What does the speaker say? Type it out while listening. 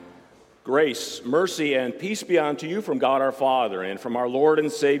Grace, mercy, and peace be unto you from God our Father and from our Lord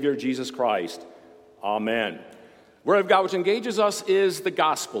and Savior Jesus Christ. Amen. Word of God which engages us is the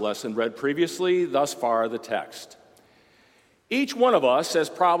gospel lesson read previously, thus far the text. Each one of us has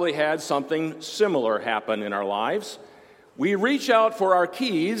probably had something similar happen in our lives. We reach out for our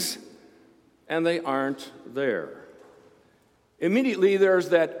keys, and they aren't there. Immediately there's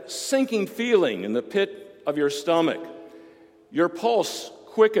that sinking feeling in the pit of your stomach. Your pulse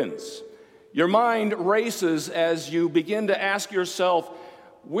quickens. Your mind races as you begin to ask yourself,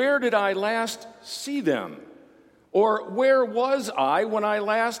 where did I last see them? Or where was I when I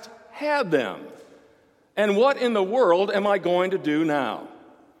last had them? And what in the world am I going to do now?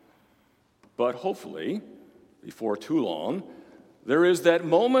 But hopefully, before too long, there is that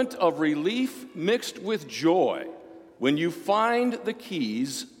moment of relief mixed with joy when you find the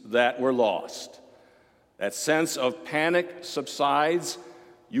keys that were lost. That sense of panic subsides.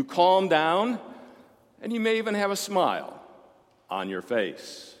 You calm down, and you may even have a smile on your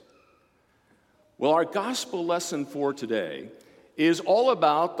face. Well, our gospel lesson for today is all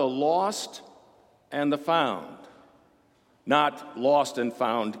about the lost and the found. Not lost and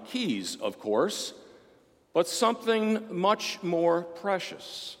found keys, of course, but something much more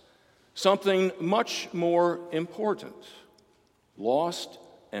precious, something much more important. Lost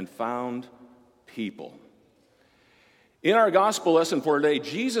and found people. In our gospel lesson for today,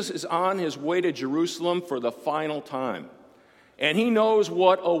 Jesus is on his way to Jerusalem for the final time, and he knows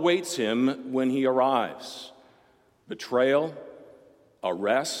what awaits him when he arrives: betrayal,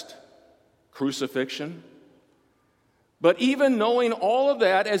 arrest, crucifixion. But even knowing all of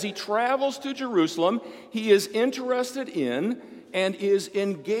that, as he travels to Jerusalem, he is interested in and is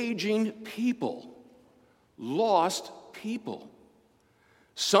engaging people, lost people.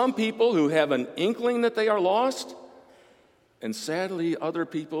 Some people who have an inkling that they are lost, and sadly, other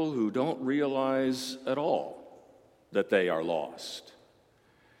people who don't realize at all that they are lost.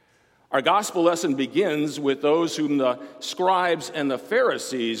 Our gospel lesson begins with those whom the scribes and the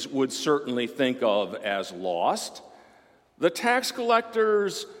Pharisees would certainly think of as lost, the tax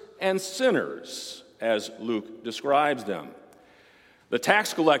collectors and sinners, as Luke describes them. The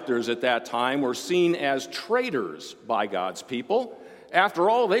tax collectors at that time were seen as traitors by God's people. After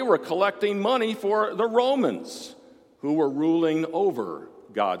all, they were collecting money for the Romans, who were ruling over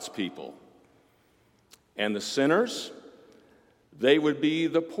God's people. And the sinners, they would be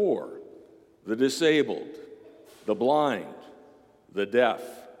the poor, the disabled, the blind, the deaf.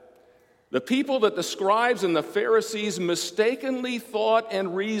 The people that the scribes and the Pharisees mistakenly thought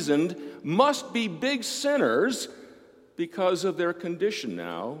and reasoned must be big sinners because of their condition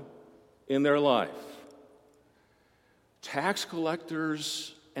now in their life. Tax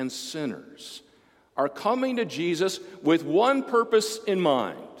collectors and sinners are coming to Jesus with one purpose in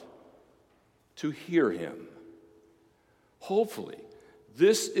mind: to hear him. Hopefully,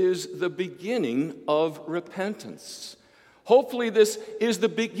 this is the beginning of repentance. Hopefully, this is the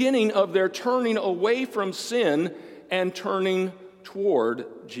beginning of their turning away from sin and turning toward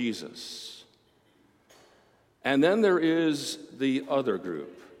Jesus. And then there is the other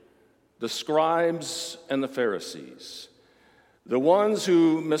group, the scribes and the Pharisees. The ones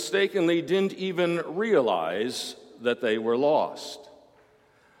who mistakenly didn't even realize that they were lost.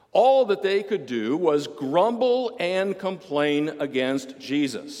 All that they could do was grumble and complain against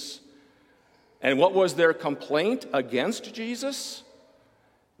Jesus. And what was their complaint against Jesus?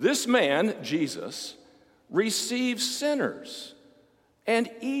 This man, Jesus, receives sinners and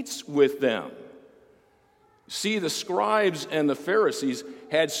eats with them. See, the scribes and the Pharisees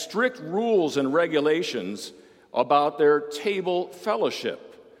had strict rules and regulations about their table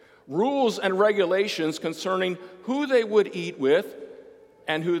fellowship, rules and regulations concerning who they would eat with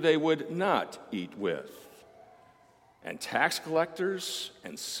and who they would not eat with. And tax collectors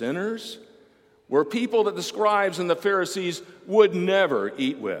and sinners were people that the scribes and the Pharisees would never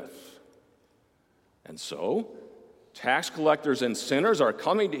eat with. And so, tax collectors and sinners are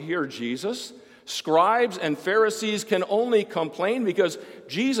coming to hear Jesus. Scribes and Pharisees can only complain because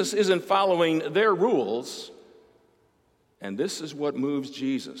Jesus isn't following their rules. And this is what moves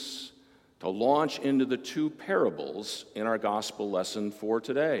Jesus to launch into the two parables in our gospel lesson for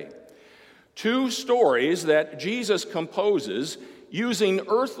today. Two stories that Jesus composes using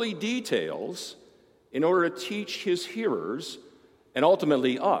earthly details in order to teach his hearers, and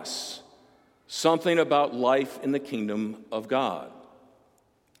ultimately us, something about life in the kingdom of God.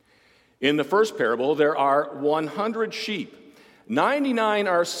 In the first parable, there are 100 sheep. 99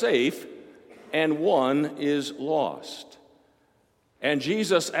 are safe, and one is lost. And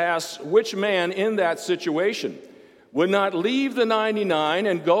Jesus asks which man in that situation would not leave the 99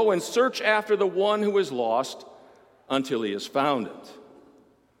 and go and search after the one who is lost until he has found it.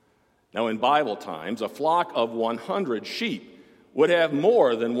 Now, in Bible times, a flock of 100 sheep would have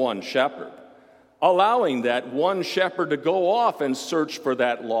more than one shepherd, allowing that one shepherd to go off and search for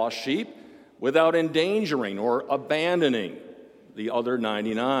that lost sheep without endangering or abandoning the other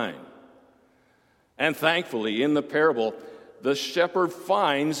 99. And thankfully, in the parable, the shepherd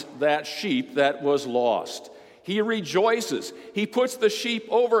finds that sheep that was lost. He rejoices. He puts the sheep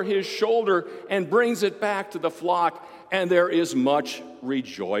over his shoulder and brings it back to the flock, and there is much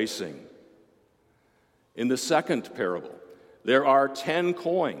rejoicing. In the second parable, there are 10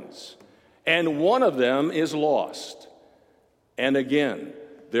 coins, and one of them is lost. And again,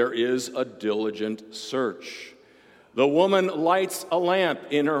 there is a diligent search. The woman lights a lamp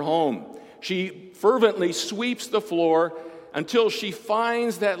in her home. She fervently sweeps the floor until she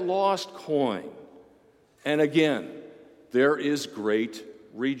finds that lost coin. And again, there is great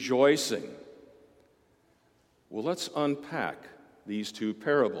rejoicing. Well, let's unpack these two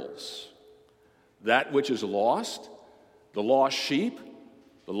parables. That which is lost, the lost sheep,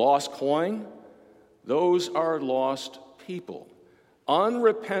 the lost coin, those are lost people,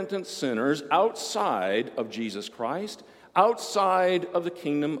 unrepentant sinners outside of Jesus Christ, outside of the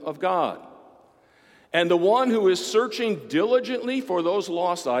kingdom of God. And the one who is searching diligently for those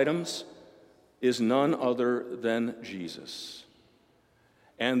lost items is none other than Jesus.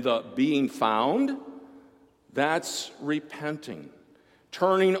 And the being found, that's repenting,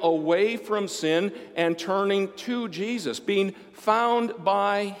 turning away from sin and turning to Jesus, being found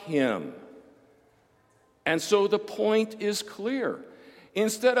by him. And so the point is clear.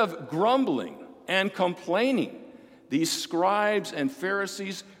 Instead of grumbling and complaining, these scribes and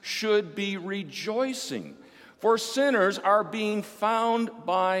Pharisees should be rejoicing, for sinners are being found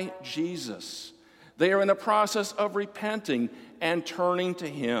by Jesus. They are in the process of repenting and turning to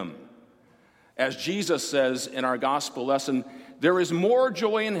him. As Jesus says in our gospel lesson, there is more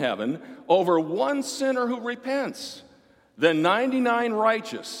joy in heaven over one sinner who repents than 99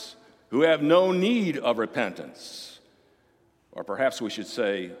 righteous who have no need of repentance. Or perhaps we should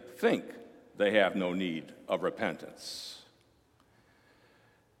say, think they have no need of repentance.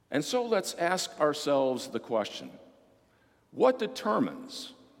 And so let's ask ourselves the question, what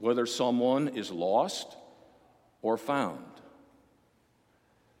determines whether someone is lost or found?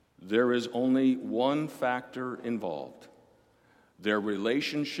 There is only one factor involved: their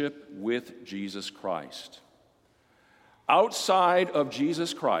relationship with Jesus Christ. Outside of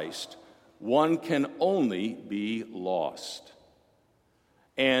Jesus Christ, one can only be lost.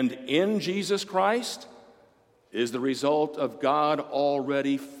 And in Jesus Christ is the result of God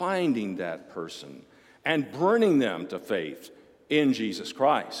already finding that person and bringing them to faith in Jesus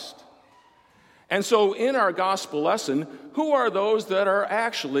Christ. And so in our gospel lesson, who are those that are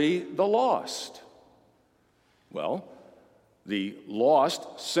actually the lost? Well, the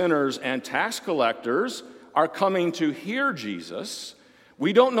lost sinners and tax collectors are coming to hear Jesus.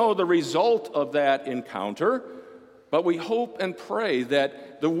 We don't know the result of that encounter, but we hope and pray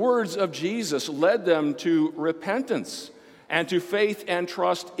that the words of Jesus led them to repentance and to faith and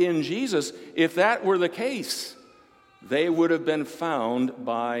trust in Jesus. If that were the case, they would have been found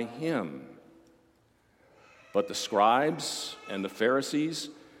by him. But the scribes and the Pharisees,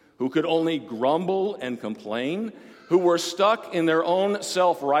 who could only grumble and complain, who were stuck in their own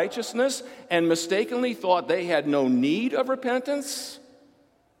self-righteousness and mistakenly thought they had no need of repentance,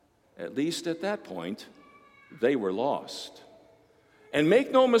 at least at that point, they were lost. And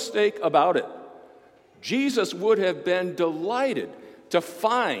make no mistake about it, Jesus would have been delighted to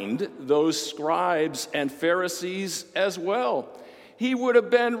find those scribes and Pharisees as well. He would have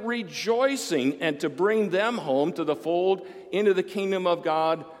been rejoicing and to bring them home to the fold into the kingdom of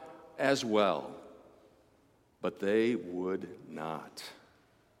God as well. But they would not.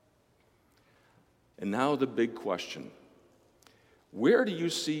 And now the big question. Where do you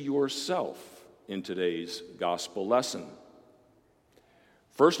see yourself in today's gospel lesson?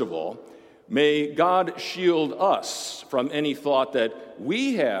 First of all, may God shield us from any thought that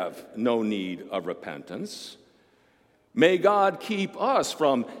we have no need of repentance. May God keep us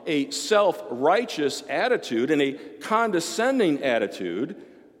from a self-righteous attitude and a condescending attitude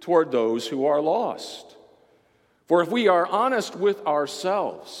toward those who are lost. For if we are honest with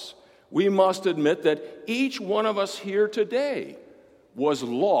ourselves, we must admit that each one of us here today was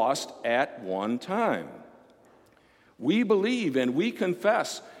lost at one time. We believe and we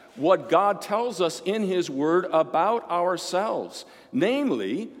confess what God tells us in his word about ourselves,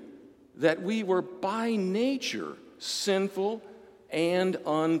 namely that we were by nature sinful and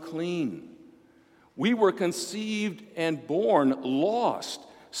unclean. We were conceived and born lost,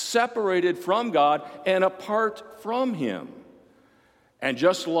 separated from God and apart from Him. And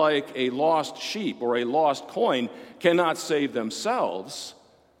just like a lost sheep or a lost coin cannot save themselves,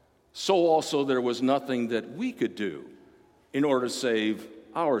 so also there was nothing that we could do in order to save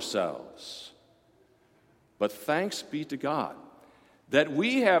ourselves. But thanks be to God that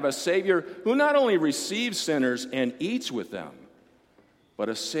we have a Savior who not only receives sinners and eats with them, but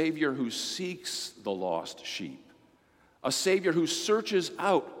a Savior who seeks the lost sheep, a Savior who searches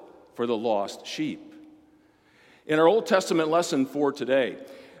out for the lost sheep. In our Old Testament lesson for today,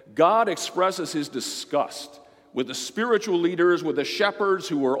 God expresses His disgust with the spiritual leaders, with the shepherds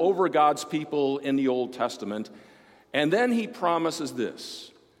who were over God's people in the Old Testament, and then He promises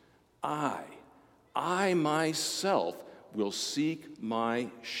this: I myself will seek my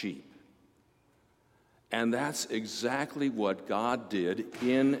sheep. And that's exactly what God did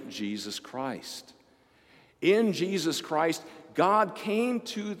in Jesus Christ. In Jesus Christ, God came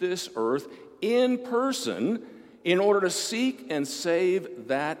to this earth in person in order to seek and save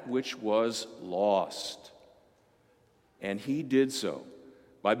that which was lost. And He did so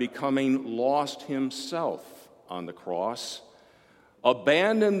by becoming lost Himself on the cross,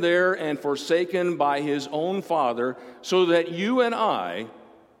 abandoned there and forsaken by His own Father, so that you and I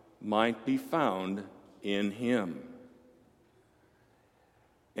might be found in Him.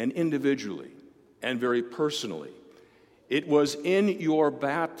 And individually and very personally, it was in your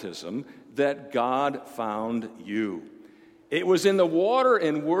baptism that God found you. It was in the water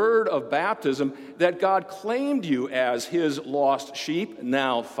and word of baptism that God claimed you as His lost sheep,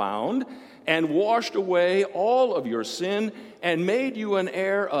 now found, and washed away all of your sin and made you an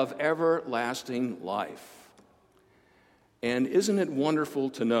heir of everlasting life. And isn't it wonderful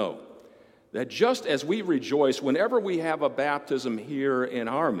to know that just as we rejoice whenever we have a baptism here in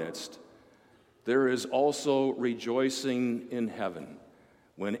our midst, there is also rejoicing in heaven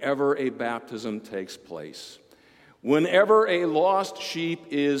whenever a baptism takes place, whenever a lost sheep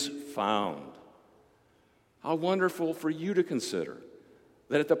is found. How wonderful for you to consider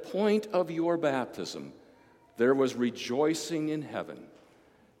that at the point of your baptism, there was rejoicing in heaven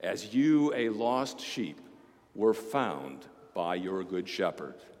as you, a lost sheep, were found by your good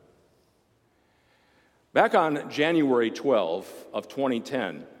shepherd. Back on January 12 of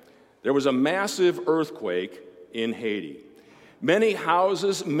 2010, there was a massive earthquake in Haiti. Many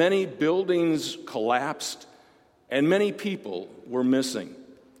houses, many buildings collapsed, and many people were missing.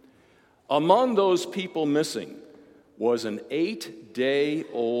 Among those people missing was an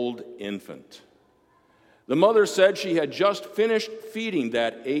 8-day-old infant. The mother said she had just finished feeding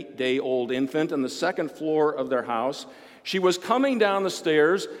that 8-day-old infant on the second floor of their house. She was coming down the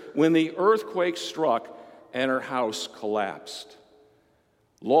stairs when the earthquake struck and her house collapsed.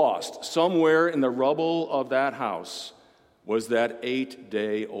 Lost somewhere in the rubble of that house was that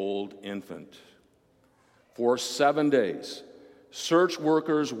 8-day-old infant. For 7 days, search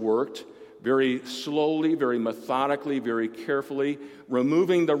workers worked very slowly, very methodically, very carefully,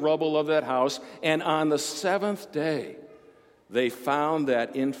 removing the rubble of that house. And on the 7th day, they found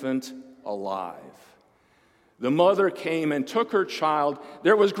that infant alive. The mother came and took her child.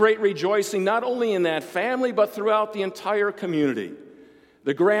 There was great rejoicing, not only in that family, but throughout the entire community.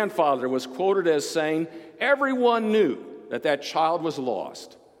 The grandfather was quoted as saying, "Everyone knew that that child was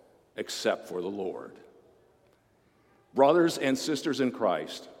lost, except for the Lord." Brothers and sisters in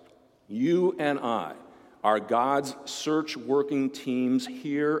Christ, you and I are God's search working teams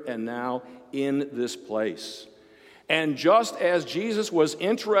here and now in this place. And just as Jesus was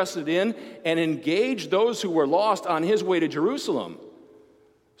interested in and engaged those who were lost on His way to Jerusalem,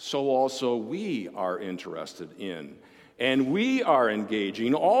 so also we are interested in. And we are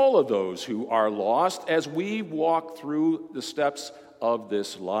engaging all of those who are lost as we walk through the steps of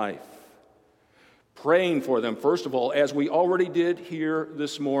this life. Praying for them, first of all, as we already did here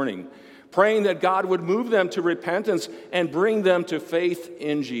this morning. Praying that God would move them to repentance and bring them to faith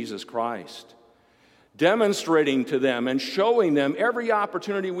in Jesus Christ. Demonstrating to them and showing them every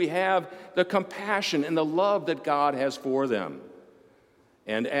opportunity we have the compassion and the love that God has for them.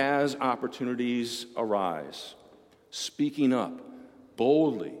 And as opportunities arise, speaking up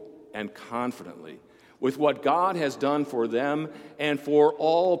boldly and confidently with what God has done for them and for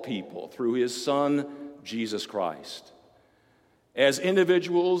all people through His Son, Jesus Christ. As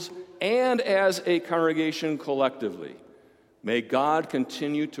individuals and as a congregation collectively, may God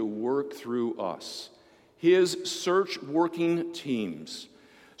continue to work through us, His search-working teams,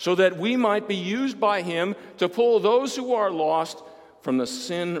 so that we might be used by Him to pull those who are lost from the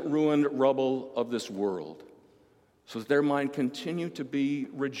sin-ruined rubble of this world, so that there might continue to be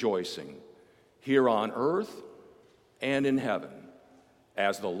rejoicing here on earth and in heaven,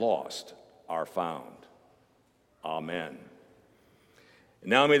 as the lost are found. Amen. And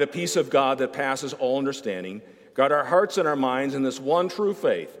now may the peace of God that passes all understanding guard our hearts and our minds in this one true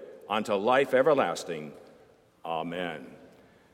faith unto life everlasting. Amen.